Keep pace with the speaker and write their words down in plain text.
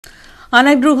আন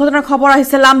এক দুৰ্ঘটনাৰ খবৰ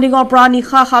আহিছে লামডিঙৰ পৰা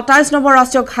নিশা ২৭ নম্বৰ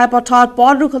ৰাষ্ট্ৰীয় ঘাইপথত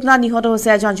পথ দুৰ্ঘটনাত নিহত হৈছে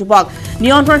এজন যুৱক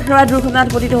নিয়ন্ত্ৰণ হেৰুৱাই দুৰ্ঘটনাত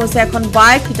পতিত হৈছে এখন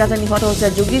বাইক হিতাতে নিহত হৈছে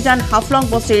যোগীজান হাফলং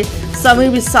বস্তিৰ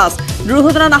সমীৰ বিশ্বাস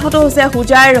দুৰ্ঘটনাত আহত হৈছে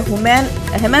হুজাইৰ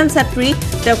হেমেন ছেত্ৰী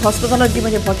তেওঁক হস্পিটেলত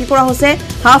ইতিমধ্যে ভৰ্তি কৰা হৈছে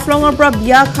হাফলঙৰ পৰা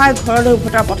বিয়া খাই ঘৰলৈ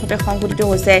উভতাৰ পথতে সংঘটিত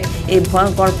হৈছে এই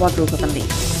ভয়ংকৰ পথ দুৰ্ঘটনাটি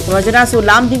মই জনাইছো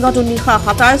লামডিঙত নিশা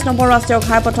 ২৭ নম্বৰ ৰাষ্ট্ৰীয়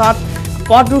ঘাইপথত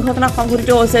পথ দুৰ্ঘটনা সংঘটিত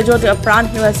হৈছে য'ত প্ৰাণ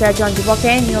হেৰুৱাইছে এজন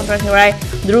যুৱকে নিয়ন্ত্ৰণ হেৰুৱাই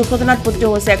দুৰ্ঘটনাত পতিত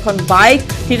হৈছে এখন বাইক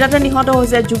হিতাতে নিহত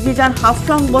হৈছে যোগীজান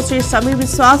হাফলং বস্তিৰ সমীৰ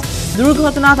বিশ্বাস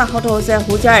দুৰ্ঘটনাত আহত হৈছে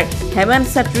হুজাইৰ হেমেন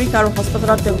ছেত্ৰীক আৰু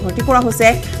হস্পিটেলত তেওঁক ভৰ্তি কৰা হৈছে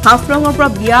হাফলঙৰ পৰা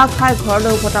বিয়া খাই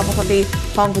ঘৰলৈ উভতাৰ পথতে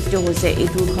সংঘটিত হৈছে এই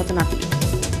দুৰ্ঘটনাটি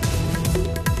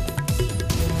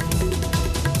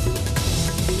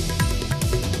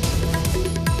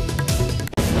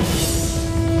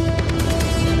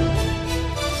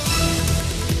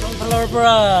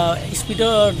পৰা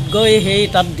স্পীডত গৈ সেই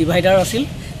তাত ডিভাইডাৰ আছিল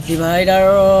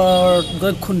ডিভাইডাৰত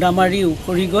গৈ খুন্দা মাৰি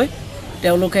উফৰি গৈ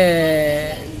তেওঁলোকে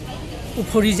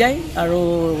উফৰি যায় আৰু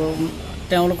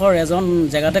তেওঁলোকৰ এজন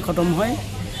জেগাতে খতম হয়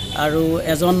আৰু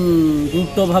এজন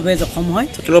গুৰুত্বভাৱে জখম হয়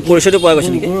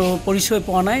পৰিচয়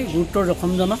পোৱা নাই গুৰুত্বৰ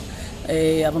জখমজনক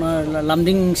এই আপোনাৰ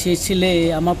লামডিং চিএইচচিলৈ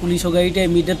আমাৰ পুলিচৰ গাড়ীতে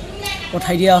ইমিডিয়েট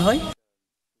পঠাই দিয়া হয়